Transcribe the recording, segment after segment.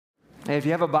Hey, if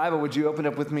you have a Bible, would you open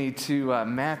up with me to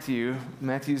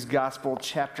Matthew's Gospel,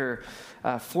 chapter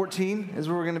 14 is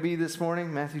where we're going to be this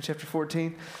morning, Matthew chapter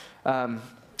 14.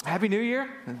 Happy New Year.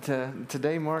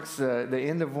 Today marks the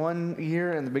end of one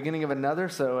year and the beginning of another,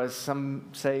 so as some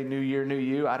say, new year, new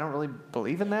you. I don't really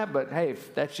believe in that, but hey,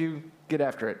 if that's you, get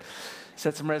after it.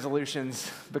 Set some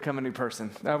resolutions, become a new person.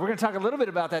 We're going to talk a little bit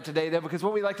about that today, though, because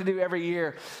what we like to do every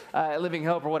year at Living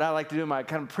Hope, or what I like to do in my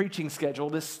kind of preaching schedule,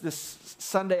 this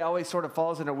Sunday always sort of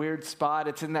falls in a weird spot.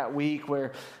 It's in that week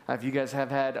where if you guys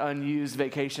have had unused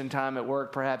vacation time at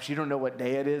work, perhaps you don't know what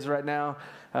day it is right now.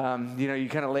 You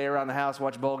kind of lay around the house,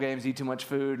 watch bowl games, eat too much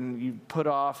food, and you put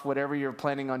off whatever you're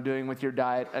planning on doing with your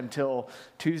diet until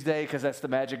Tuesday, because that's the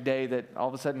magic day that all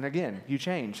of a sudden, again, you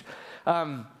change.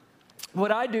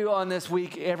 What I do on this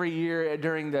week every year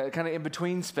during the kind of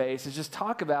in-between space is just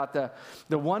talk about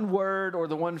the one word or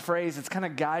the one phrase that's kind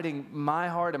of guiding my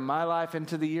heart and my life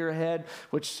into the year ahead,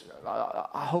 which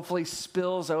hopefully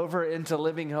spills over into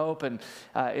Living Hope and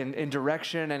in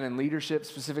direction and in leadership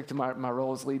specific to my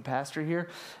role as lead pastor here.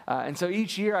 And so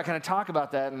each year I kind of talk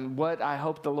about that and what I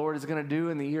hope the Lord is going to do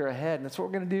in the year ahead. And that's what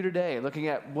we're going to do today, looking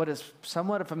at what is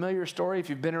somewhat a familiar story if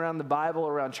you've been around the Bible,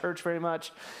 around church very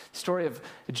much, story of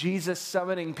Jesus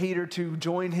summoning Peter to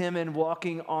join him in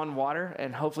walking on water,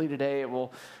 and hopefully today it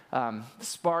will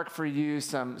spark for you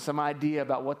some idea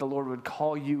about what the Lord would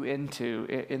call you into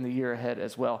in the year ahead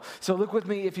as well. So look with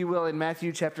me, if you will, in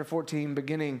Matthew chapter 14,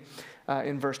 beginning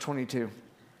in verse 22.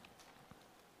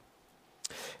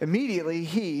 Immediately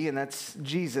he, and that's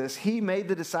Jesus, he made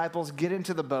the disciples get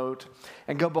into the boat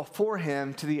and go before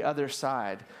him to the other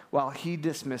side while he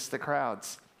dismissed the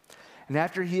crowds. And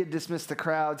after he had dismissed the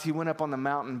crowds, he went up on the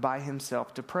mountain by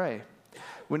himself to pray.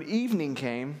 When evening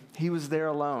came, he was there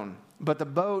alone. But the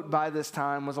boat by this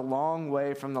time was a long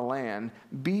way from the land,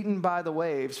 beaten by the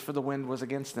waves, for the wind was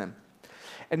against them.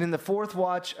 And in the fourth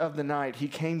watch of the night, he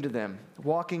came to them,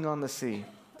 walking on the sea.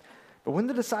 But when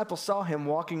the disciples saw him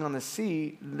walking on the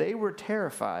sea, they were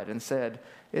terrified and said,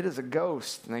 "It is a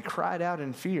ghost," and they cried out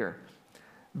in fear.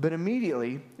 But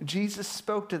immediately Jesus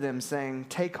spoke to them, saying,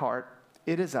 "Take heart,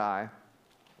 it is I.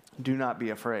 Do not be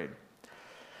afraid."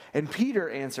 And Peter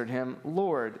answered him,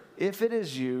 "Lord, if it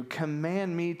is you,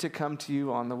 command me to come to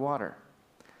you on the water."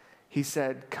 He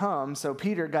said, "Come." So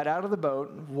Peter got out of the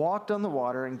boat, walked on the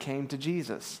water, and came to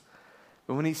Jesus.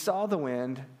 But when he saw the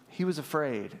wind, he was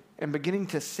afraid, and beginning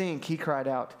to sink, he cried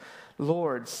out,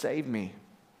 "Lord, save me."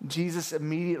 Jesus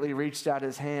immediately reached out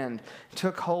his hand,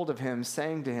 took hold of him,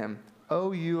 saying to him,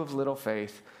 "O you of little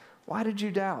faith, why did you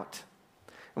doubt?"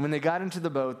 And when they got into the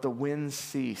boat, the wind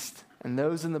ceased, and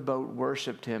those in the boat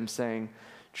worshiped him, saying,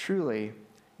 "Truly,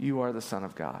 you are the Son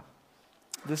of God."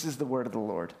 This is the word of the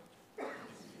Lord.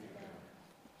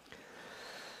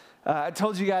 I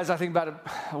told you guys, I think about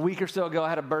a week or so ago, I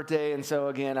had a birthday, and so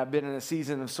again, I've been in a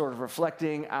season of sort of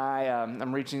reflecting.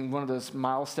 I'm reaching one of those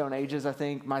milestone ages, I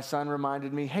think. My son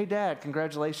reminded me, "Hey, Dad,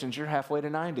 congratulations, you're halfway to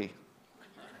 90.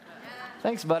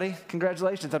 Thanks, buddy.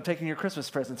 Congratulations, I'm taking your Christmas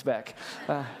presents back.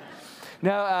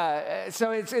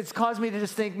 So it's caused me to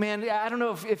just think, man, I don't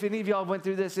know if any of y'all went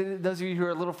through this. Those of you who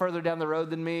are a little further down the road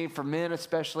than me, for men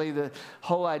especially, the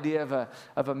whole idea of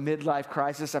a midlife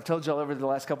crisis. I've told y'all over the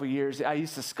last couple of years, I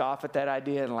used to scoff at that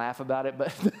idea and laugh about it,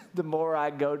 but the more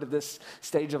I go to this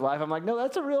stage of life, I'm like, no,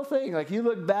 that's a real thing. Like, you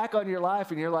look back on your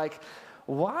life and you're like,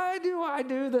 why do I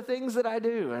do the things that I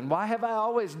do? And why have I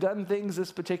always done things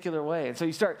this particular way? And so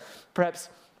you start perhaps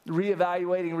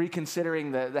reevaluating,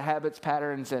 reconsidering the habits,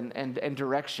 patterns, and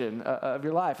direction of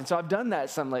your life. And so I've done that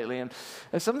some lately. And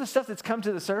some of the stuff that's come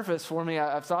to the surface for me,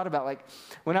 I've thought about, like,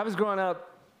 when I was growing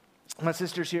up, my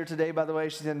sister's here today, by the way.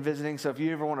 She's in visiting. So if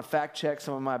you ever want to fact check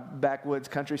some of my backwoods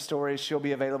country stories, she'll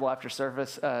be available after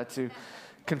service to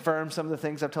confirm some of the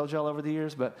things I've told you all over the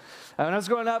years. But when I was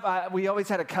growing up, we always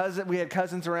had a cousin. We had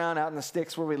cousins around out in the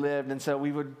sticks where we lived, and so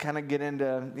we would kind of get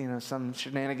into some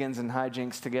shenanigans and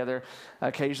hijinks together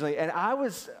occasionally. And I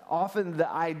was often the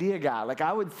idea guy. Like,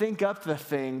 I would think up the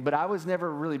thing, but I was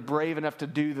never really brave enough to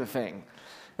do the thing.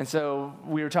 And so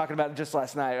we were talking about it just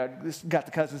last night. I just got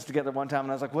the cousins together one time,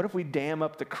 and I was like, what if we dam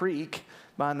up the creek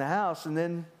behind the house and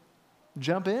then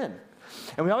jump in?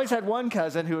 And we always had one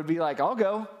cousin who would be like, I'll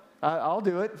go. I'll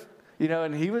do it,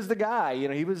 and he was the guy,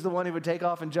 he was the one who would take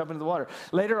off and jump into the water.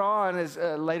 Later on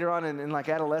in like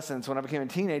adolescence, when I became a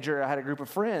teenager, I had a group of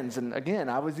friends, and again,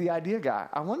 I was the idea guy.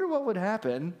 I wonder what would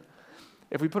happen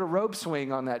if we put a rope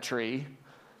swing on that tree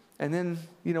and then,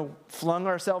 flung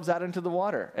ourselves out into the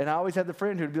water. And I always had the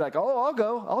friend who'd be like, oh, I'll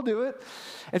go, I'll do it.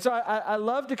 And so I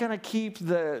love to kind of keep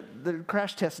the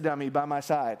crash test dummy by my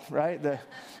side, right?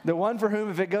 The one for whom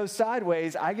if it goes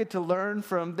sideways, I get to learn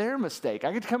from their mistake.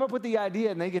 I get to come up with the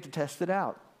idea and they get to test it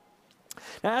out.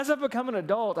 Now, as I've become an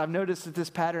adult, I've noticed that this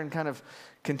pattern kind of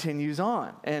continues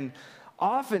on. And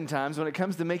oftentimes when it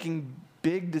comes to making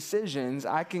big decisions,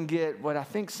 I can get what I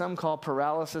think some call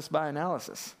paralysis by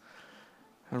analysis.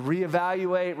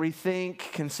 Reevaluate, rethink,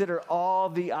 consider all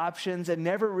the options, and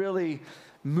never really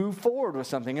move forward with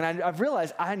something. And I've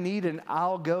realized I need an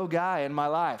I'll go guy in my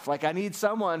life. Like I need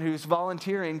someone who's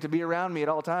volunteering to be around me at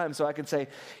all times so I can say,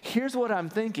 here's what I'm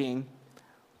thinking.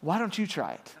 Why don't you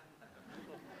try it?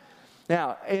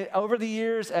 Now, over the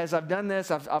years, as I've done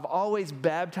this, I've always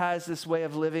baptized this way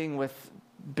of living with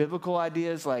biblical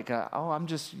ideas like, I'm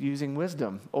just using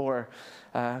wisdom, or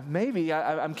maybe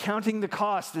I'm counting the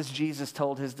cost as Jesus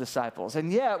told his disciples.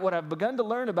 And yet, what I've begun to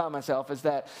learn about myself is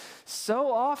that so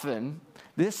often,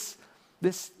 this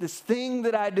thing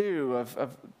that I do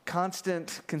of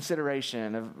constant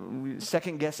consideration, of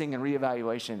second guessing and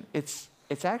reevaluation, it's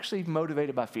actually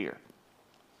motivated by fear.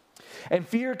 And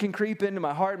fear can creep into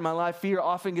my heart and my life. Fear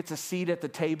often gets a seat at the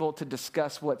table to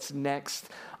discuss what's next,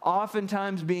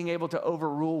 oftentimes being able to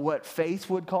overrule what faith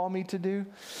would call me to do.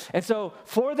 And so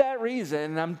for that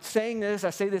reason, and I'm saying this,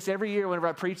 I say this every year whenever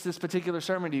I preach this particular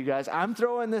sermon to you guys, I'm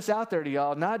throwing this out there to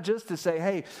y'all, not just to say,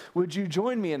 hey, would you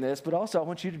join me in this, but also I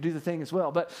want you to do the thing as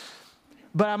well. But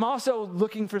I'm also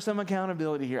looking for some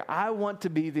accountability here. I want to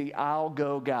be the I'll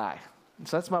go guy.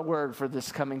 So that's my word for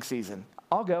this coming season.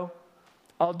 I'll go.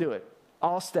 I'll do it.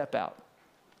 I'll step out.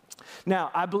 Now,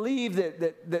 I believe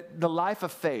that the life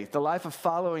of faith, the life of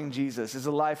following Jesus, is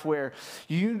a life where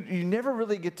you never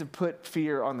really get to put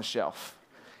fear on the shelf.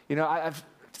 I've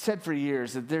said for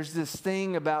years that there's this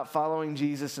thing about following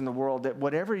Jesus in the world that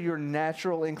whatever your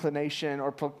natural inclination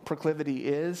or proclivity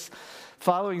is,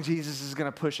 following Jesus is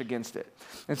going to push against it.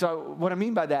 And so what I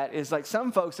mean by that is like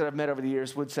some folks that I've met over the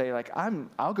years would say like,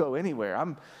 I'll go anywhere.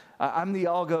 I'm the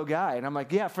all-go guy. And I'm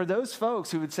like, yeah, for those folks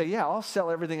who would say, yeah, I'll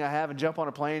sell everything I have and jump on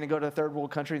a plane and go to a third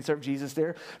world country and serve Jesus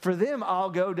there. For them,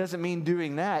 I'll go doesn't mean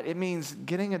doing that. It means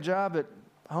getting a job at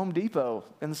Home Depot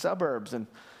in the suburbs and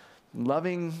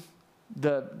loving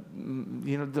the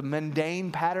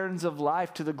mundane patterns of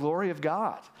life to the glory of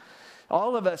God.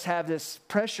 All of us have this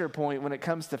pressure point when it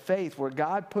comes to faith where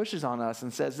God pushes on us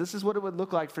and says, this is what it would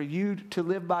look like for you to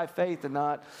live by faith and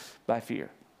not by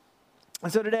fear.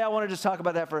 And so today I want to just talk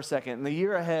about that for a second. In the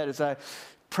year ahead, as I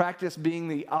practice being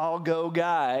the I'll go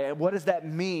guy, what does that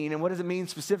mean? And what does it mean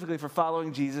specifically for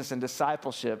following Jesus and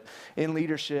discipleship in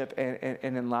leadership and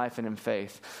in life and in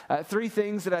faith? Three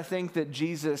things that I think that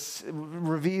Jesus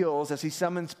reveals as he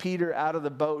summons Peter out of the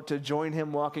boat to join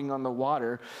him walking on the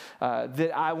water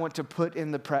that I want to put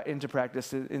into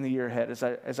practice in the year ahead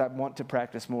as I want to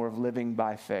practice more of living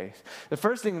by faith. The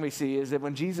first thing we see is that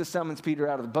when Jesus summons Peter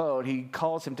out of the boat, he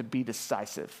calls him to be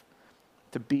decisive.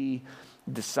 To be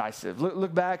decisive.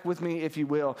 Look back with me, if you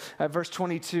will, at verse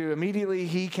 22. Immediately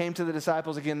he came to the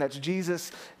disciples again, that's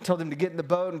Jesus, told them to get in the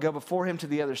boat and go before him to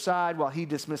the other side while he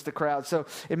dismissed the crowd. So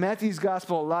in Matthew's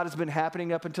gospel, a lot has been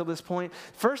happening up until this point.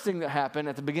 First thing that happened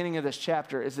at the beginning of this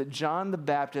chapter is that John the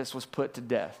Baptist was put to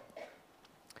death.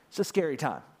 It's a scary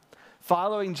time.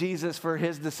 Following Jesus for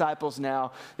his disciples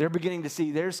now, they're beginning to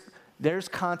see there's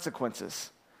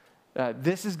consequences.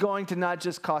 This is going to not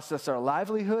just cost us our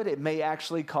livelihood, it may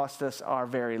actually cost us our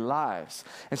very lives.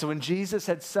 And so when Jesus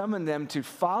had summoned them to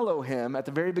follow him at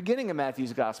the very beginning of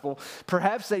Matthew's gospel,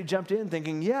 perhaps they jumped in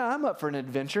thinking, yeah, I'm up for an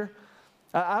adventure.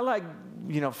 I like,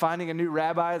 finding a new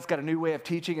rabbi that's got a new way of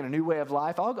teaching and a new way of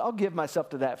life. I'll give myself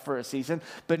to that for a season.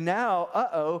 But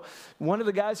now, one of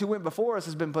the guys who went before us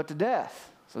has been put to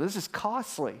death. So this is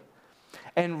costly.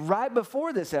 And right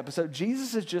before this episode,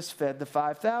 Jesus has just fed the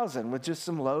 5,000 with just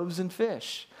some loaves and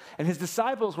fish. And his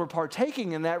disciples were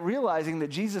partaking in that, realizing that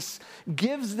Jesus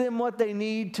gives them what they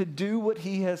need to do what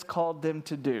he has called them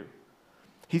to do.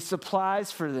 He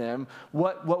supplies for them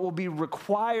what will be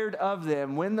required of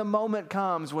them when the moment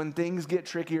comes when things get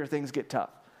tricky or things get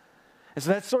tough. And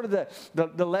so that's sort of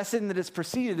the lesson that has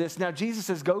preceded this. Now Jesus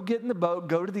says, go get in the boat,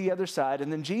 go to the other side.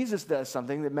 And then Jesus does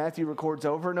something that Matthew records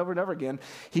over and over and over again.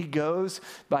 He goes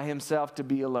by himself to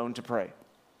be alone to pray.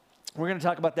 We're going to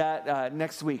talk about that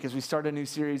next week as we start a new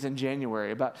series in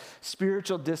January about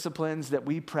spiritual disciplines that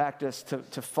we practice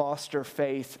to foster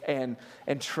faith and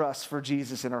trust for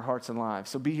Jesus in our hearts and lives.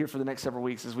 So be here for the next several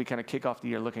weeks as we kind of kick off the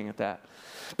year looking at that.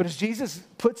 But as Jesus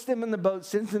puts them in the boat,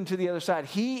 sends them to the other side,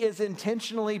 he is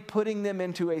intentionally putting them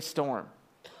into a storm.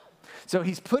 So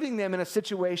he's putting them in a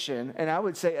situation, and I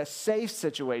would say a safe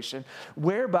situation,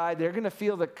 whereby they're going to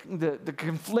feel the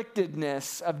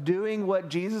conflictedness of doing what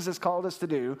Jesus has called us to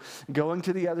do, going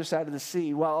to the other side of the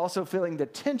sea, while also feeling the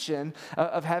tension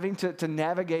of having to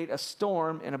navigate a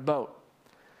storm in a boat.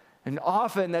 And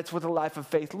often that's what the life of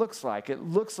faith looks like. It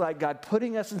looks like God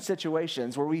putting us in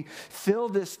situations where we feel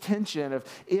this tension of,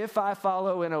 if I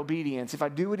follow in obedience, if I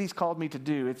do what he's called me to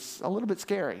do, it's a little bit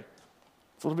scary.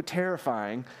 It's a little bit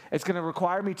terrifying. It's going to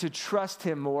require me to trust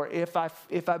him more if I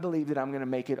believe that I'm going to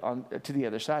make it on to the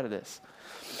other side of this.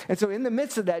 And so in the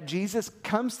midst of that, Jesus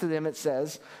comes to them, it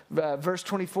says, verse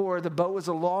 24, the boat was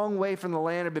a long way from the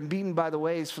land, had been beaten by the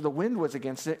waves, for the wind was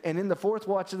against it. And in the fourth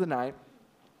watch of the night,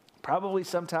 probably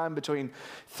sometime between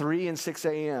 3 and 6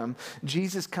 a.m.,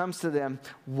 Jesus comes to them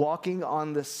walking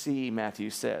on the sea,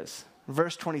 Matthew says.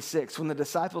 Verse 26, when the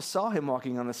disciples saw him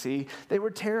walking on the sea, they were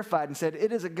terrified and said,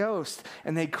 "It is a ghost,"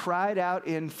 and they cried out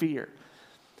in fear.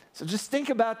 So just think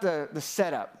about the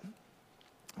setup.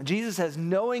 Jesus has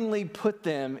knowingly put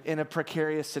them in a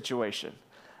precarious situation.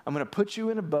 I'm going to put you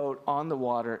in a boat on the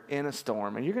water in a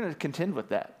storm, and you're going to contend with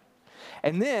that.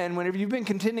 And then whenever you've been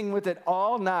contending with it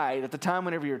all night, at the time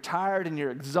whenever you're tired and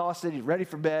you're exhausted, you're ready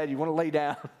for bed, you want to lay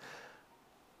down,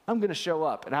 I'm going to show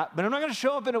up. But I'm not going to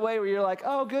show up in a way where you're like,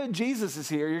 oh, good, Jesus is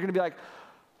here. You're going to be like,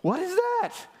 what is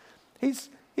that?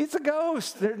 He's a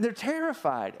ghost. They're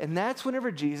terrified. And that's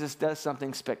whenever Jesus does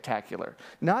something spectacular.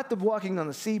 Not the walking on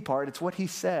the sea part. It's what he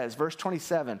says. Verse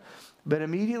 27, but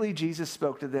immediately Jesus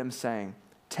spoke to them saying,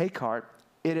 "Take heart,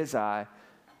 it is I.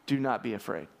 Do not be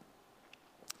afraid."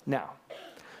 Now,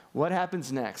 what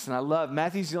happens next? And I love,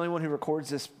 Matthew's the only one who records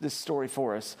this story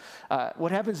for us.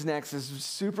 What happens next is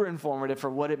super informative for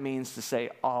what it means to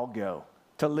say, "I'll go,"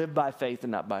 to live by faith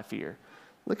and not by fear.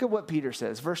 Look at what Peter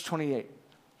says, verse 28.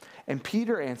 And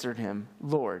Peter answered him,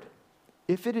 "Lord,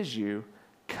 if it is you,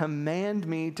 command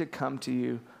me to come to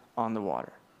you on the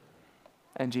water."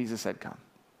 And Jesus said, "Come."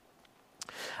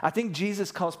 I think Jesus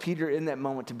calls Peter in that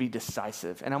moment to be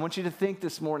decisive. And I want you to think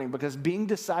this morning, because being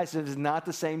decisive is not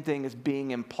the same thing as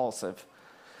being impulsive.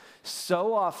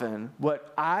 So often,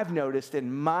 what I've noticed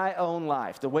in my own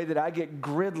life, the way that I get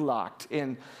gridlocked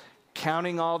in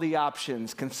counting all the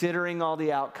options, considering all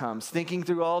the outcomes, thinking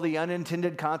through all the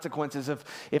unintended consequences of,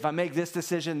 if I make this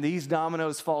decision, these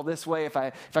dominoes fall this way. If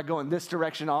I go in this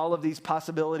direction, all of these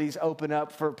possibilities open up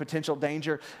for potential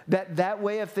danger. That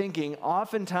way of thinking,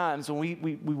 oftentimes when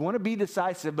we want to be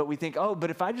decisive, but we think, oh, but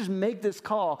if I just make this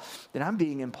call, then I'm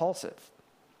being impulsive.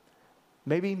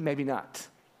 Maybe not.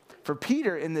 For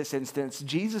Peter, in this instance,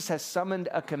 Jesus has summoned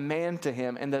a command to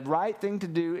him, and the right thing to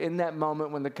do in that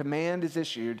moment when the command is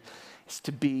issued is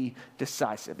to be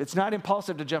decisive. It's not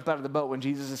impulsive to jump out of the boat when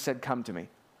Jesus has said, "Come to me."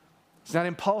 It's not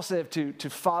impulsive to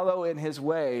follow in his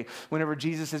way whenever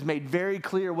Jesus has made very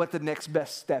clear what the next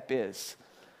best step is.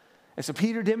 And so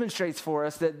Peter demonstrates for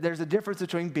us that there's a difference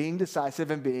between being decisive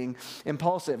and being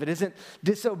impulsive. It isn't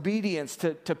disobedience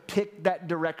to pick that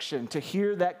direction, to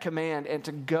hear that command, and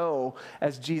to go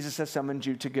as Jesus has summoned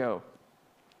you to go.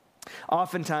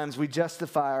 Oftentimes we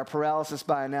justify our paralysis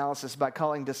by analysis by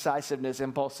calling decisiveness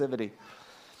impulsivity.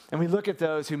 And we look at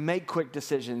those who make quick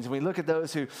decisions, and we look at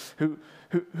those who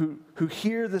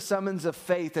hear the summons of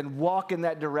faith and walk in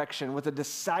that direction with a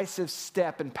decisive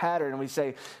step and pattern, and we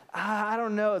say, I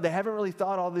don't know, they haven't really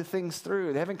thought all the things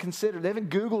through. They haven't considered, they haven't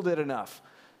Googled it enough,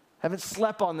 haven't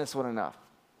slept on this one enough.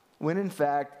 When in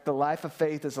fact, the life of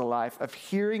faith is a life of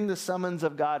hearing the summons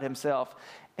of God himself,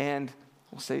 and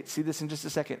we'll see this in just a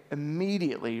second,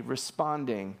 immediately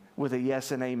responding with a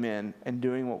yes and amen and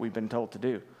doing what we've been told to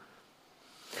do.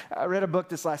 I read a book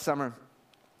this last summer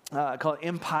called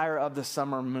Empire of the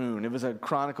Summer Moon. It was a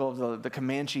chronicle of the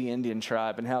Comanche Indian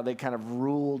tribe and how they kind of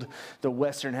ruled the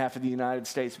western half of the United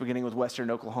States, beginning with western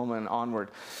Oklahoma and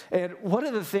onward. And one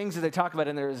of the things that they talk about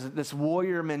in there is this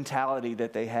warrior mentality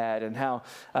that they had, and how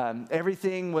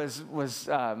everything was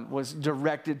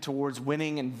directed towards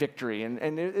winning and victory.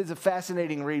 And it's a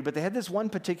fascinating read, but they had this one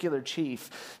particular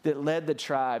chief that led the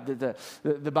tribe that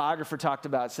the biographer talked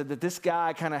about, said that this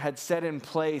guy kind of had set in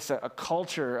place a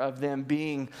culture of them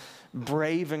being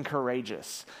brave and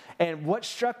courageous. And what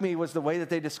struck me was the way that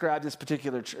they described this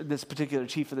particular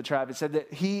chief of the tribe. It said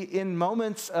that he, in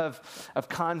moments of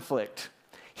conflict,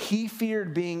 he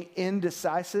feared being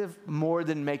indecisive more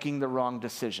than making the wrong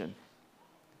decision.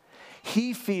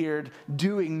 He feared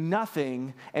doing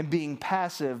nothing and being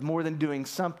passive more than doing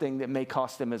something that may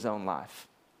cost him his own life.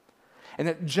 And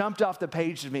it jumped off the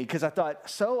page to me because I thought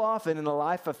so often in the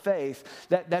life of faith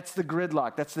that's the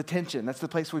gridlock, that's the tension, that's the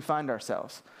place we find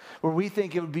ourselves, where we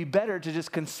think it would be better to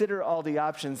just consider all the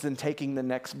options than taking the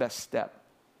next best step.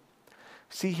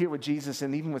 See here with Jesus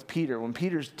and even with Peter, when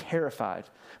Peter's terrified,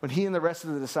 when he and the rest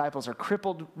of the disciples are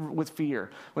crippled with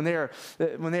fear, when they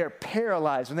are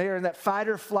paralyzed, when they are in that fight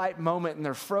or flight moment and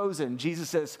they're frozen, Jesus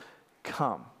says,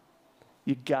 come.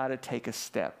 You got to take a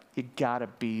step. You got to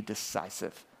be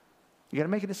decisive. You got to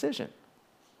make a decision.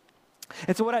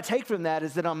 And so what I take from that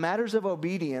is that on matters of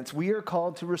obedience, we are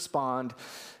called to respond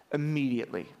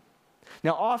immediately.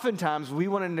 Now, oftentimes, we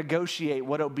want to negotiate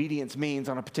what obedience means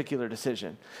on a particular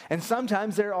decision. And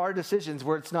sometimes there are decisions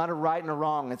where it's not a right and a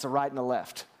wrong, it's a right and a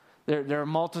left. There are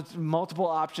multiple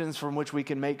options from which we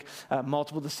can make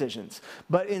multiple decisions.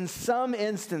 But in some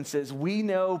instances, we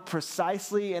know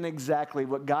precisely and exactly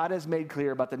what God has made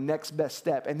clear about the next best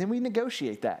step, and then we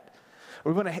negotiate that.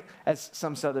 We want to, as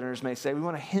some Southerners may say, we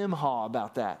want to hem-haw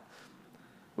about that.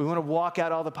 We want to walk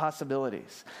out all the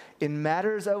possibilities. In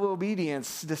matters of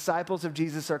obedience, disciples of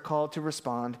Jesus are called to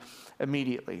respond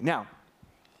immediately. Now,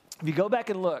 if you go back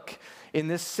and look in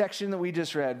this section that we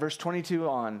just read, verse 22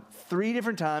 on, 3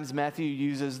 different times Matthew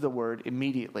uses the word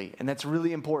immediately, and that's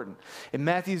really important. In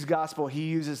Matthew's gospel, he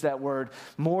uses that word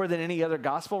more than any other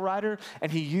gospel writer,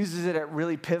 and he uses it at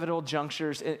really pivotal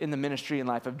junctures in the ministry and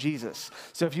life of Jesus.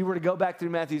 So if you were to go back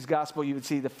through Matthew's gospel, you would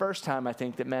see the first time, I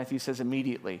think, that Matthew says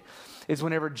immediately is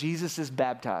whenever Jesus is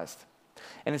baptized.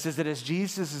 And it says that as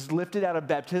Jesus is lifted out of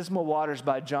baptismal waters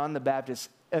by John the Baptist,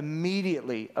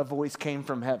 immediately a voice came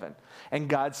from heaven. And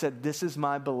God said, this is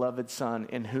my beloved Son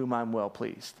in whom I'm well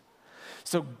pleased.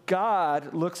 So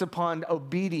God looks upon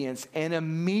obedience and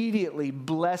immediately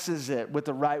blesses it with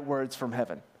the right words from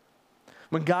heaven.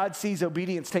 When God sees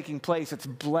obedience taking place, it's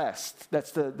blessed.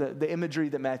 That's the imagery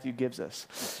that Matthew gives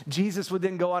us. Jesus would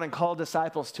then go on and call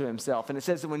disciples to himself. And it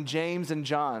says that when James and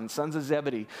John, sons of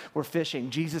Zebedee, were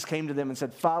fishing, Jesus came to them and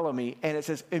said, follow me. And it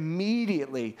says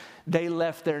immediately they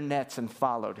left their nets and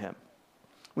followed him.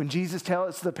 When Jesus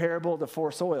tells us the parable of the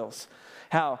 4 soils,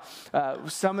 how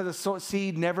some of the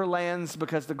seed never lands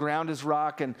because the ground is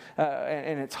rock and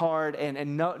it's hard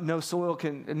and no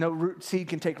seed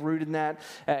can take root in that.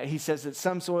 He says that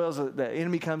some soils the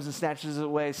enemy comes and snatches it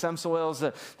away. Some soils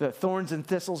the thorns and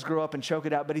thistles grow up and choke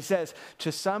it out. But he says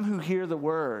to some who hear the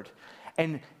word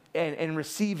and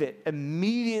receive it,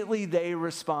 immediately they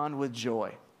respond with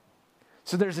joy.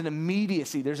 So there's an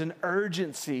immediacy, there's an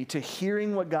urgency to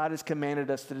hearing what God has commanded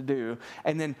us to do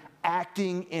and then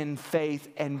acting in faith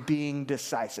and being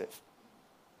decisive.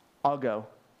 I'll go.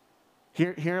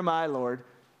 Here am I, Lord.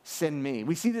 Send me.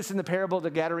 We see this in the parable of the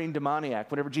Gadarene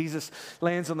demoniac. Whenever Jesus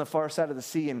lands on the far side of the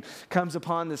sea and comes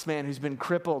upon this man who's been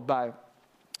crippled by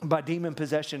demon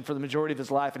possession for the majority of his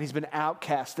life, and he's been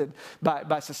outcasted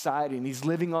by society, and he's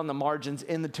living on the margins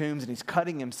in the tombs, and he's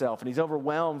cutting himself, and he's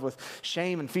overwhelmed with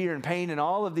shame and fear and pain and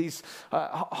all of these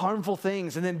harmful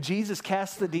things. And then Jesus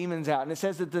casts the demons out, and it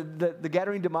says that the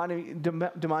Gadarene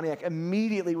demoniac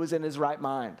immediately was in his right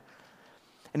mind.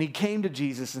 And he came to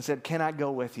Jesus and said, can I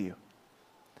go with you?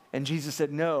 And Jesus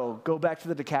said, no, go back to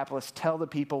the Decapolis, tell the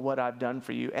people what I've done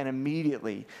for you. And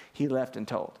immediately he left and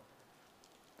told.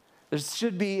 There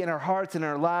should be in our hearts and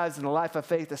our lives in the life of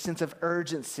faith a sense of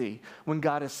urgency when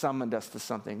God has summoned us to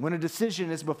something. When a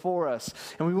decision is before us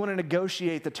and we want to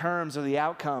negotiate the terms or the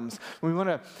outcomes. When we want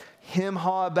to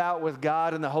hem-haw about with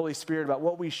God and the Holy Spirit about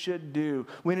what we should do.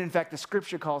 When in fact the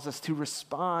Scripture calls us to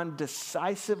respond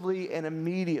decisively and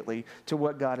immediately to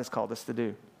what God has called us to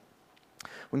do.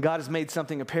 When God has made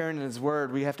something apparent in His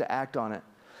Word, we have to act on it.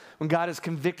 When God has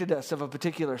convicted us of a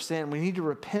particular sin, we need to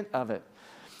repent of it.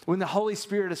 When the Holy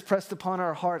Spirit has pressed upon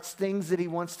our hearts things that He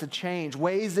wants to change,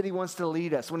 ways that He wants to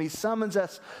lead us, when He summons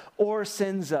us or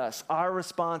sends us, our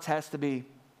response has to be,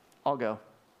 I'll go.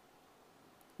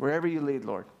 Wherever you lead,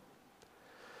 Lord.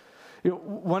 You know,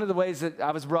 one of the ways that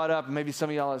I was brought up, and maybe some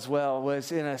of y'all as well,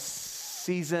 was in a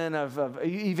season of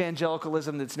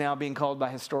evangelicalism that's now being called by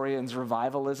historians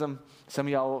revivalism. Some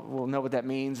of y'all will know what that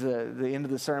means. The end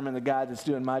of the sermon, the guy that's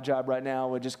doing my job right now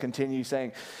would just continue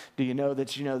saying, do you know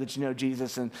that you know that you know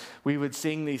Jesus? And we would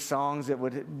sing these songs that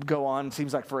would go on, it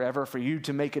seems like forever, for you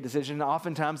to make a decision.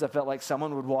 Oftentimes I felt like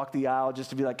someone would walk the aisle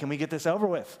just to be like, can we get this over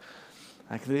with?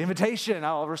 Like the invitation,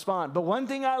 I'll respond. But one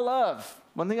thing I love,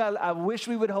 one thing I wish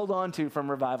we would hold on to from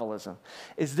revivalism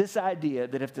is this idea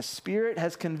that if the Spirit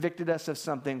has convicted us of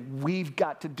something, we've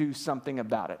got to do something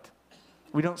about it.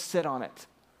 We don't sit on it.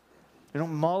 We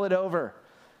don't mull it over.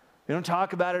 We don't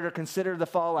talk about it or consider the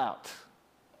fallout.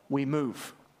 We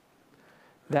move.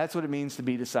 That's what it means to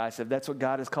be decisive. That's what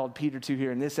God has called Peter to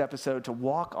here in this episode, to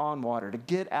walk on water, to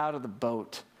get out of the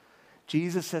boat.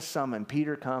 Jesus has summoned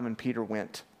Peter, come, and Peter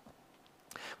went.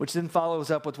 Which then follows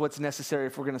up with what's necessary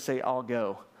if we're going to say, I'll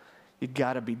go. You've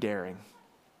got to be daring.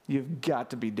 You've got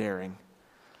to be daring.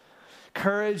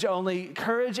 Courage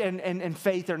and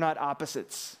faith are not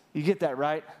opposites. You get that,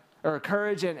 right? Or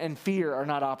courage and fear are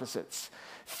not opposites.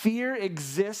 Fear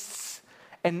exists,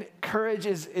 and courage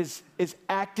is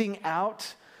acting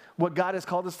out what God has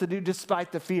called us to do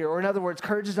despite the fear. Or in other words,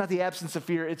 courage is not the absence of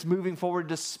fear. It's moving forward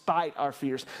despite our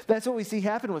fears. That's what we see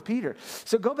happen with Peter.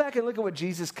 So go back and look at what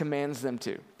Jesus commands them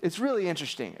to. It's really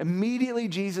interesting. Immediately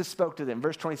Jesus spoke to them.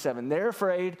 Verse 27, they're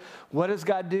afraid. What does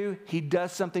God do? He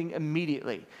does something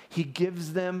immediately. He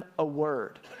gives them a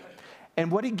word.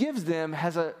 And what he gives them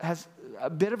has a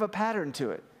bit of a pattern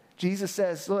to it. Jesus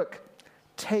says, look,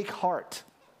 take heart.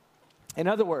 In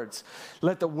other words,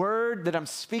 let the word that I'm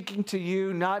speaking to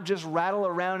you not just rattle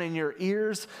around in your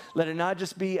ears. Let it not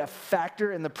just be a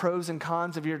factor in the pros and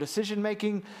cons of your decision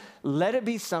making. Let it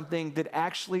be something that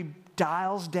actually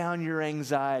dials down your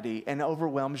anxiety and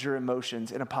overwhelms your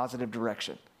emotions in a positive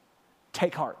direction.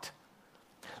 Take heart.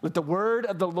 Let the word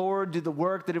of the Lord do the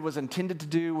work that it was intended to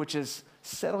do, which is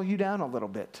settle you down a little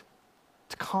bit,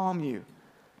 to calm you,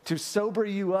 to sober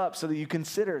you up so that you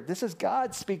consider this is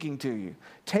God speaking to you.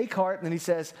 Take heart, and then he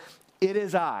says, it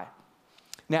is I.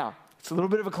 Now, it's a little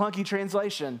bit of a clunky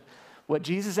translation. What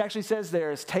Jesus actually says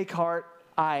there is, take heart,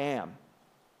 I am.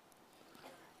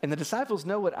 And the disciples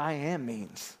know what I am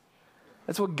means.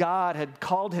 That's what God had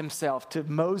called himself to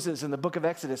Moses in the book of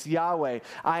Exodus, Yahweh.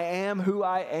 I am who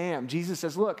I am. Jesus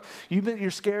says, look, you're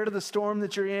scared of the storm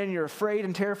that you're in. You're afraid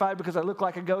and terrified because I look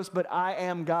like a ghost, but I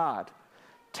am God.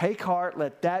 Take heart,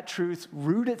 let that truth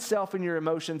root itself in your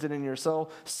emotions and in your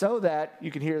soul so that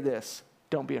you can hear this.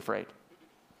 Don't be afraid.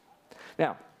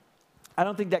 Now, I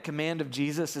don't think that command of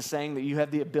Jesus is saying that you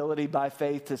have the ability by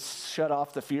faith to shut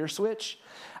off the fear switch.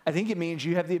 I think it means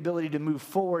you have the ability to move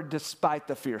forward despite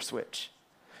the fear switch.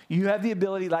 You have the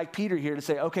ability, like Peter here, to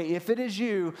say, okay, if it is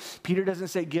you, Peter doesn't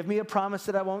say, give me a promise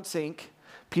that I won't sink.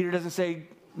 Peter doesn't say,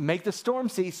 make the storm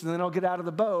cease and then I'll get out of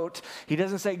the boat. He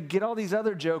doesn't say, get all these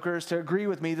other jokers to agree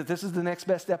with me that this is the next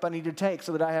best step I need to take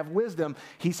so that I have wisdom.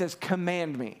 He says,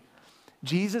 command me.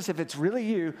 Jesus, if it's really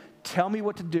you, tell me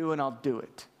what to do and I'll do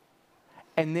it.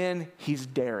 And then he's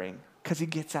daring because he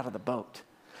gets out of the boat.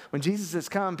 When Jesus says,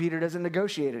 come, Peter doesn't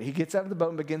negotiate it. He gets out of the boat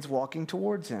and begins walking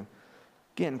towards him.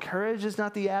 Again, courage is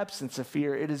not the absence of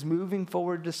fear. It is moving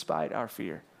forward despite our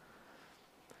fear.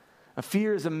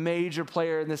 Fear is a major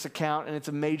player in this account, and it's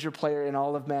a major player in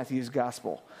all of Matthew's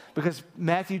gospel. Because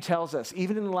Matthew tells us,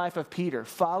 even in the life of Peter,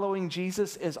 following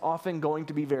Jesus is often going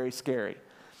to be very scary.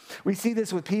 We see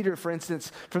this with Peter, for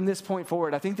instance, from this point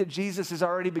forward. I think that Jesus is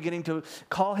already beginning to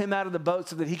call him out of the boat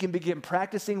so that he can begin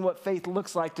practicing what faith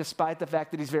looks like despite the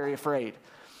fact that he's very afraid.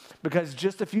 Because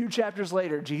just a few chapters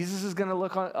later, Jesus is going to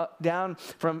look down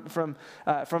from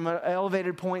an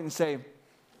elevated point and say,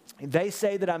 they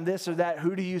say that I'm this or that.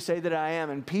 Who do you say that I am?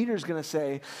 And Peter's going to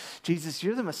say, Jesus,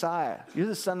 you're the Messiah. You're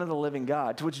the Son of the living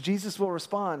God. To which Jesus will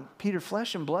respond, Peter,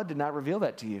 flesh and blood did not reveal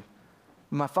that to you.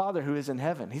 My Father who is in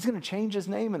heaven. He's going to change his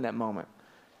name in that moment.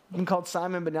 You've been called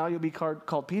Simon, but now you'll be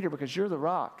called Peter because you're the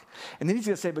rock. And then he's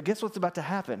going to say, but guess what's about to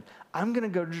happen? I'm going to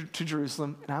go to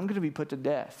Jerusalem and I'm going to be put to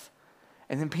death.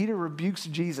 And then Peter rebukes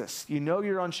Jesus. You know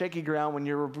you're on shaky ground when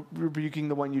you're rebuking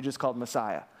the one you just called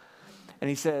Messiah. And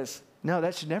he says, no,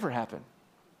 that should never happen.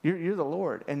 You're the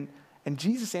Lord. And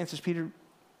Jesus answers Peter,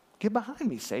 get behind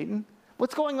me, Satan.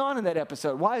 What's going on in that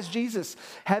episode? Why is Jesus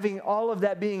having all of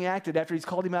that being acted after he's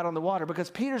called him out on the water? Because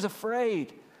Peter's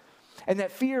afraid. And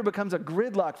that fear becomes a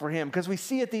gridlock for him because we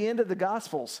see at the end of the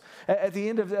Gospels, at the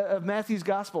end of Matthew's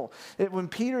Gospel, that when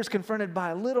Peter's confronted by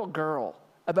a little girl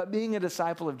about being a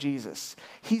disciple of Jesus,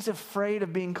 he's afraid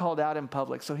of being called out in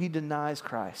public, so he denies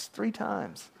Christ 3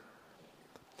 times.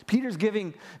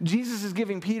 Jesus is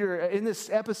giving Peter in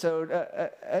this episode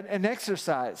an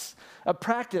exercise, a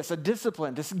practice, a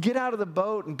discipline. Just get out of the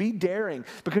boat and be daring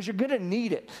because you're going to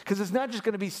need it. Because it's not just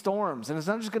going to be storms and it's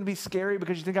not just going to be scary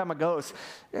because you think I'm a ghost.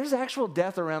 There's actual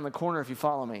death around the corner if you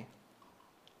follow me.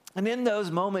 And in those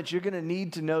moments, you're going to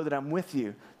need to know that I'm with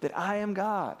you, that I am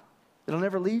God, that I'll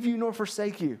never leave you nor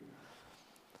forsake you.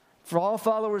 For all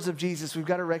followers of Jesus, we've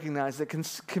got to recognize that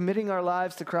committing our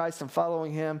lives to Christ and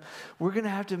following him, we're going to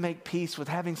have to make peace with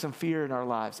having some fear in our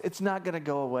lives. It's not going to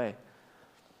go away.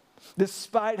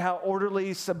 Despite how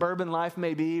orderly suburban life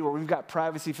may be, where we've got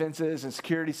privacy fences and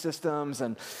security systems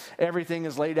and everything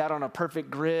is laid out on a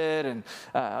perfect grid and,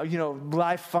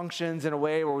 life functions in a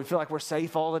way where we feel like we're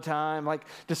safe all the time. Like,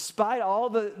 despite all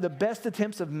the best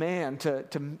attempts of man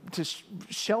to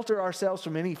shelter ourselves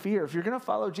from any fear, if you're going to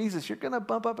follow Jesus, you're going to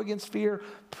bump up against fear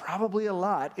probably a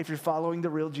lot if you're following the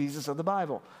real Jesus of the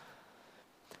Bible.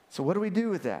 So what do we do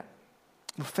with that?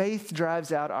 Faith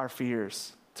drives out our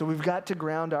fears. So we've got to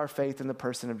ground our faith in the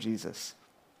person of Jesus.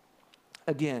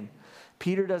 Again,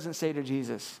 Peter doesn't say to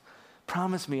Jesus,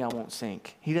 promise me I won't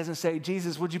sink. He doesn't say,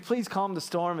 Jesus, would you please calm the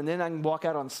storm and then I can walk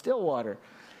out on still water.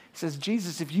 He says,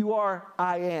 Jesus, if you are,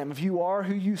 I am. If you are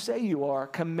who you say you are,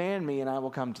 command me and I will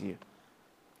come to you.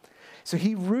 So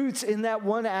he roots in that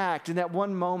one act, in that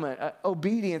one moment,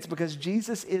 obedience, because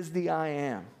Jesus is the I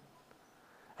am.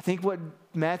 I think what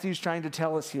Matthew's trying to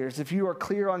tell us here is if you are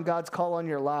clear on God's call on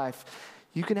your life,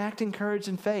 you can act in courage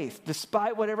and faith,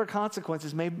 despite whatever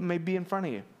consequences may be in front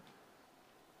of you.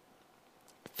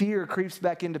 Fear creeps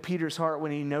back into Peter's heart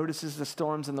when he notices the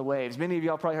storms and the waves. Many of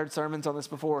y'all probably heard sermons on this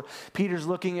before. Peter's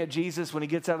looking at Jesus when he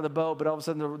gets out of the boat, but all of a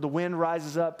sudden the wind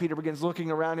rises up. Peter begins looking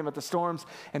around him at the storms,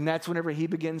 and that's whenever he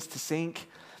begins to sink.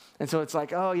 And so it's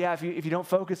like, oh yeah, if you don't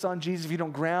focus on Jesus, if you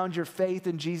don't ground your faith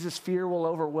in Jesus, fear will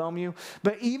overwhelm you.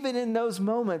 But even in those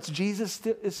moments, Jesus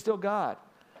is still God.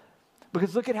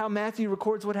 Because look at how Matthew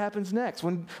records what happens next.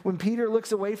 When Peter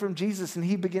looks away from Jesus and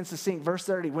he begins to sink, verse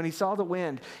 30, when he saw the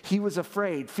wind, he was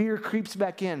afraid. Fear creeps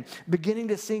back in. Beginning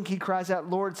to sink, he cries out,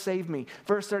 Lord, save me.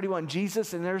 Verse 31,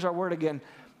 Jesus, and there's our word again,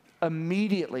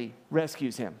 immediately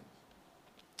rescues him.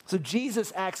 So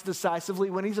Jesus acts decisively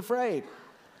when he's afraid.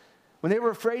 When they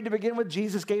were afraid to begin with,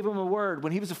 Jesus gave them a word.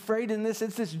 When he was afraid in this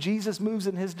instance, Jesus moves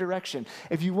in his direction.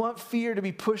 If you want fear to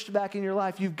be pushed back in your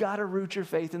life, you've got to root your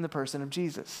faith in the person of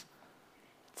Jesus.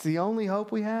 It's the only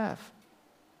hope we have.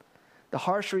 The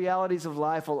harsh realities of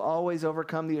life will always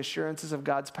overcome the assurances of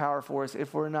God's power for us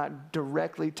if we're not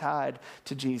directly tied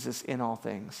to Jesus in all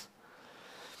things.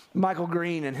 Michael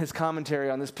Green, in his commentary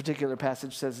on this particular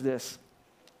passage, says this.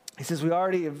 He says, we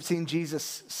already have seen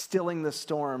Jesus stilling the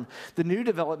storm. The new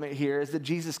development here is that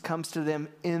Jesus comes to them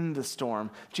in the storm.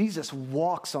 Jesus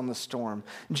walks on the storm.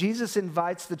 Jesus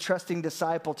invites the trusting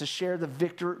disciple to share the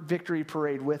victory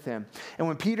parade with him. And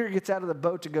when Peter gets out of the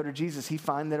boat to go to Jesus, he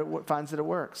finds that it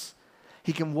works.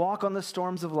 He can walk on the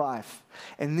storms of life.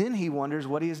 And then he wonders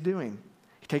what he is doing.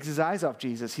 He takes his eyes off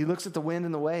Jesus. He looks at the wind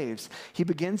and the waves. He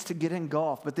begins to get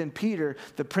engulfed. But then Peter,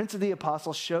 the prince of the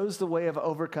apostles, shows the way of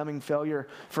overcoming failure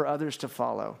for others to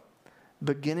follow.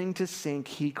 Beginning to sink,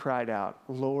 he cried out,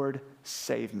 Lord,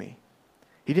 save me.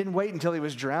 He didn't wait until he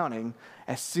was drowning.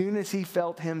 As soon as he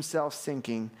felt himself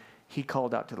sinking, he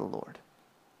called out to the Lord.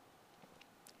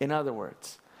 In other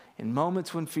words, in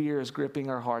moments when fear is gripping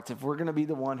our hearts, if we're going to be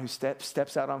the one who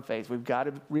steps out on faith, we've got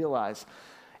to realize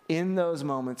in those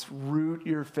moments, root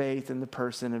your faith in the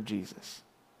person of Jesus.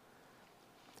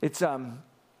 It's,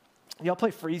 y'all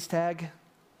play freeze tag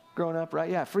growing up, right?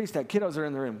 Yeah, freeze tag. Kiddos are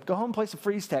in the room. Go home and play some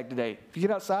freeze tag today. If you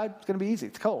get outside, it's going to be easy.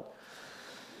 It's cold.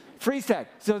 Freeze tag.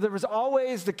 So there was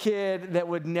always the kid that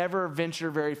would never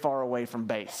venture very far away from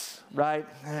base, right?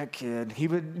 That kid. He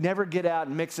would never get out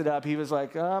and mix it up. He was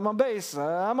like, I'm on base.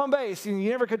 I'm on base. You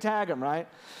never could tag him, right?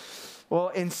 Well,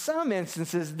 in some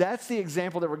instances, that's the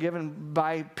example that we're given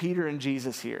by Peter and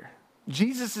Jesus here.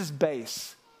 Jesus is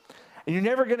base. And you're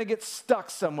never going to get stuck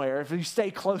somewhere if you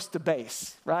stay close to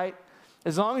base, right?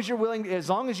 As long as you're willing, as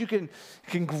long as you can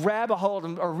grab a hold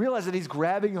of, or realize that he's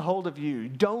grabbing a hold of you,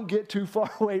 don't get too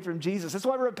far away from Jesus. That's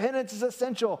why repentance is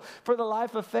essential for the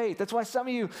life of faith. That's why some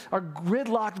of you are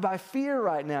gridlocked by fear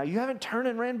right now. You haven't turned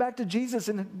and ran back to Jesus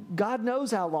in God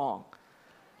knows how long.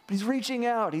 He's reaching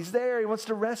out. He's there. He wants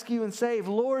to rescue and save.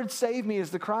 Lord, save me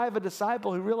is the cry of a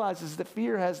disciple who realizes that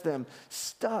fear has them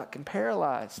stuck and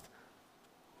paralyzed.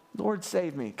 Lord,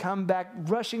 save me. Come back,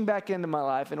 rushing back into my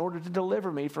life in order to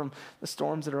deliver me from the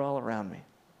storms that are all around me.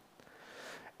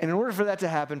 And in order for that to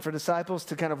happen, for disciples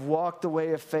to kind of walk the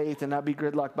way of faith and not be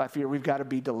gridlocked by fear, we've got to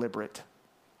be deliberate.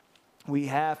 We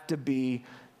have to be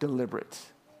deliberate.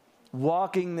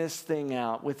 Walking this thing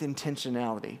out with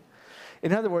intentionality.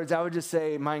 In other words, I would just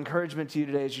say my encouragement to you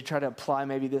today as you try to apply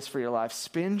maybe this for your life,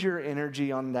 spend your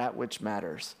energy on that which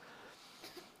matters.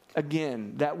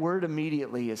 Again, that word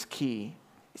immediately is key.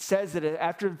 It says that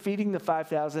after feeding the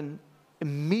 5,000,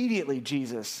 immediately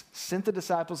Jesus sent the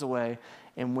disciples away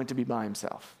and went to be by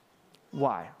himself.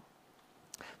 Why?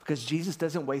 Because Jesus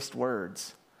doesn't waste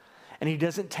words. And he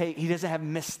doesn't have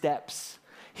missteps.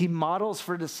 He models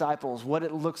for disciples what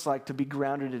it looks like to be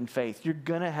grounded in faith. You're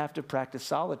going to have to practice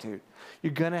solitude.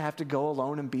 You're going to have to go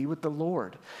alone and be with the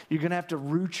Lord. You're going to have to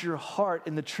root your heart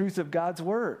in the truth of God's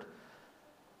word.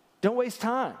 Don't waste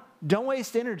time. Don't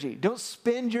waste energy. Don't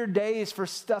spend your days for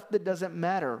stuff that doesn't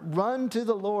matter. Run to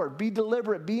the Lord. Be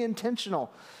deliberate. Be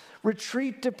intentional.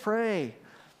 Retreat to pray.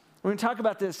 We're going to talk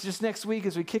about this just next week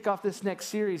as we kick off this next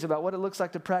series about what it looks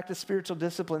like to practice spiritual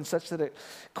discipline such that it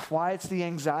quiets the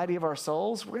anxiety of our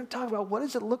souls. We're going to talk about what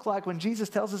does it look like when Jesus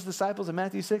tells his disciples in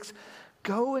Matthew 6,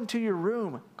 go into your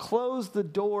room, close the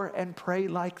door, and pray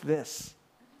like this.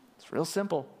 It's real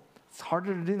simple. It's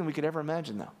harder to do than we could ever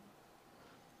imagine, though.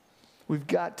 We've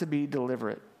got to be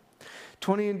deliberate.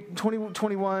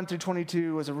 2021 through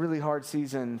 22 was a really hard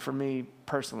season for me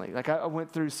personally. Like I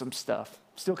went through some stuff,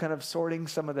 still kind of sorting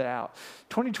some of that out.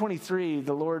 2023,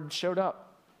 the Lord showed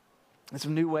up in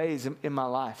some new ways in my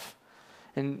life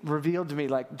and revealed to me,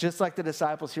 like just like the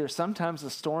disciples here, sometimes the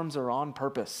storms are on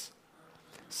purpose.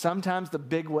 Sometimes the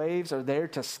big waves are there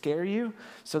to scare you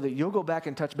so that you'll go back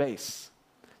and touch base.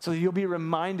 So that you'll be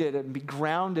reminded and be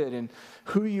grounded in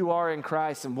who you are in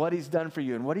Christ and what he's done for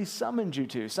you and what he's summoned you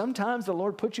to. Sometimes the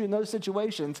Lord puts you in those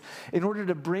situations in order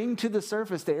to bring to the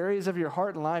surface the areas of your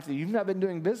heart and life that you've not been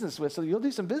doing business with, so you'll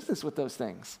do some business with those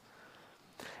things.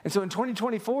 And so in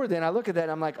 2024, then I look at that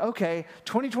and I'm like, okay,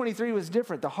 2023 was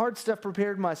different. The hard stuff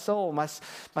prepared my soul. My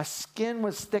skin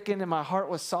was thickened and my heart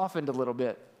was softened a little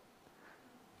bit.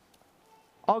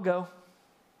 I'll go.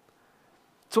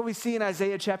 It's what we see in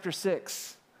Isaiah chapter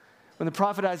 6. When the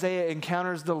prophet Isaiah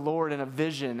encounters the Lord in a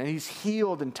vision, and he's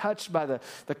healed and touched by the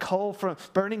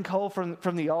burning coal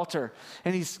from the altar,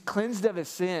 and he's cleansed of his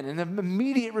sin, and the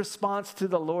immediate response to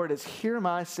the Lord is, "Here am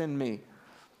I, send me."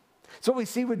 So what we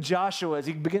see with Joshua as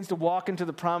he begins to walk into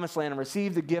the promised land and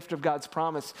receive the gift of God's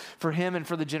promise for him and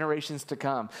for the generations to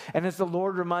come. And as the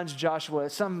Lord reminds Joshua,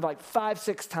 some like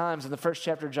 5-6 times in the first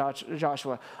chapter of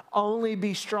Joshua, only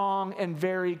be strong and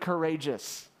very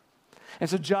courageous. And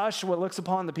so Joshua looks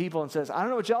upon the people and says, I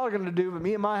don't know what y'all are going to do, but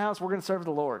me and my house, we're going to serve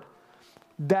the Lord.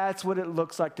 That's what it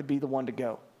looks like to be the one to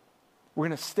go. We're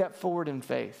going to step forward in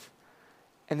faith.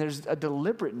 And there's a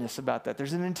deliberateness about that.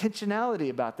 There's an intentionality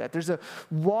about that. There's a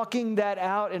walking that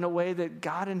out in a way that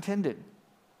God intended.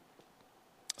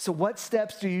 So what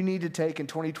steps do you need to take in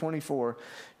 2024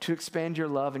 to expand your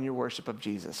love and your worship of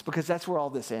Jesus? Because that's where all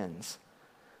this ends.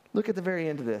 Look at the very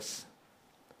end of this.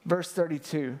 Verse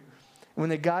 32. When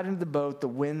they got into the boat, the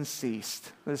wind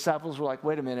ceased. The disciples were like,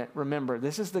 wait a minute, remember,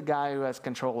 this is the guy who has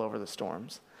control over the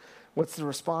storms. What's the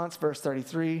response? Verse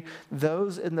 33,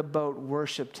 those in the boat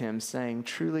worshiped him, saying,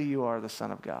 truly you are the Son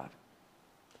of God.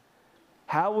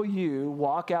 How will you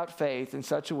walk out faith in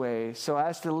such a way so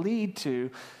as to lead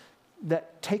to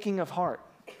that taking of heart,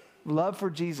 love for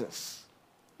Jesus,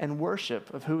 and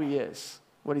worship of who he is,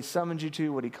 what he summoned you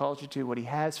to, what he called you to, what he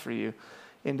has for you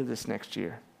into this next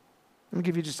year? Let me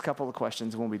give you just a couple of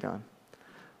questions and we'll be done.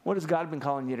 What has God been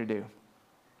calling you to do?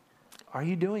 Are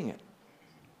you doing it?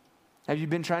 Have you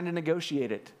been trying to negotiate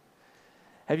it?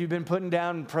 Have you been putting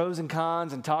down pros and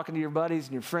cons and talking to your buddies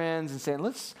and your friends and saying,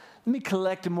 let me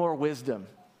collect more wisdom?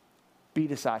 Be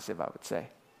decisive, I would say.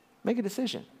 Make a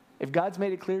decision. If God's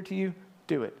made it clear to you,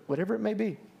 do it, whatever it may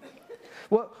be.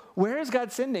 Well, where is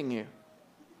God sending you?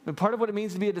 And part of what it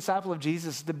means to be a disciple of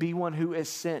Jesus is to be one who is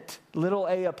sent. Little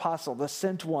a apostle, the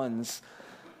sent ones.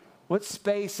 What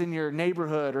space in your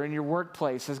neighborhood or in your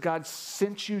workplace has God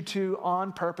sent you to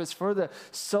on purpose for the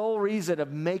sole reason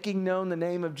of making known the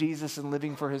name of Jesus and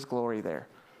living for his glory there?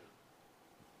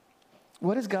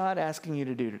 What is God asking you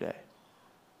to do today?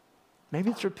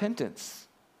 Maybe it's repentance.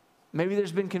 Maybe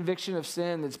there's been conviction of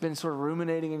sin that's been sort of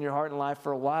ruminating in your heart and life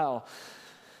for a while.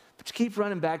 But you keep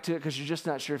running back to it because you're just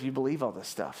not sure if you believe all this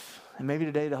stuff. And maybe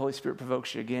today the Holy Spirit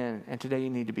provokes you again, and today you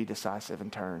need to be decisive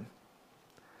and turn.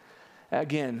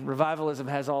 Again, revivalism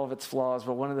has all of its flaws,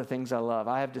 but one of the things I love,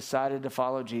 I have decided to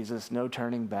follow Jesus, no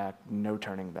turning back, no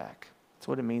turning back. That's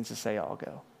what it means to say, I'll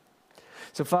go.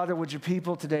 So Father, would your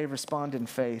people today respond in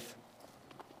faith?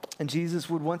 And Jesus,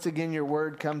 would once again your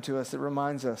word come to us that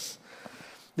reminds us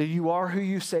that you are who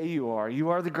you say you are. You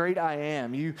are the great I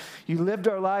am. You lived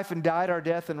our life and died our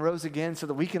death and rose again so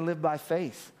that we can live by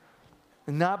faith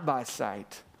and not by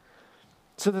sight.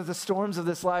 So that the storms of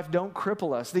this life don't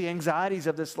cripple us. The anxieties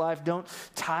of this life don't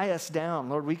tie us down.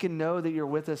 Lord, we can know that you're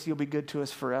with us. You'll be good to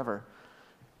us forever.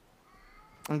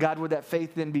 And God, would that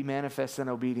faith then be manifest in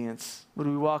obedience? Would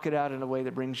we walk it out in a way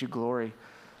that brings you glory?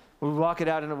 Would we walk it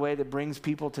out in a way that brings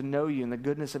people to know you and the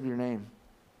goodness of your name?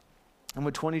 And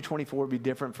would 2024 be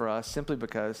different for us simply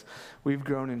because we've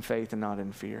grown in faith and not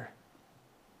in fear?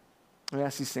 We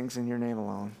ask these things in your name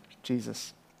alone.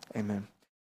 Jesus, amen.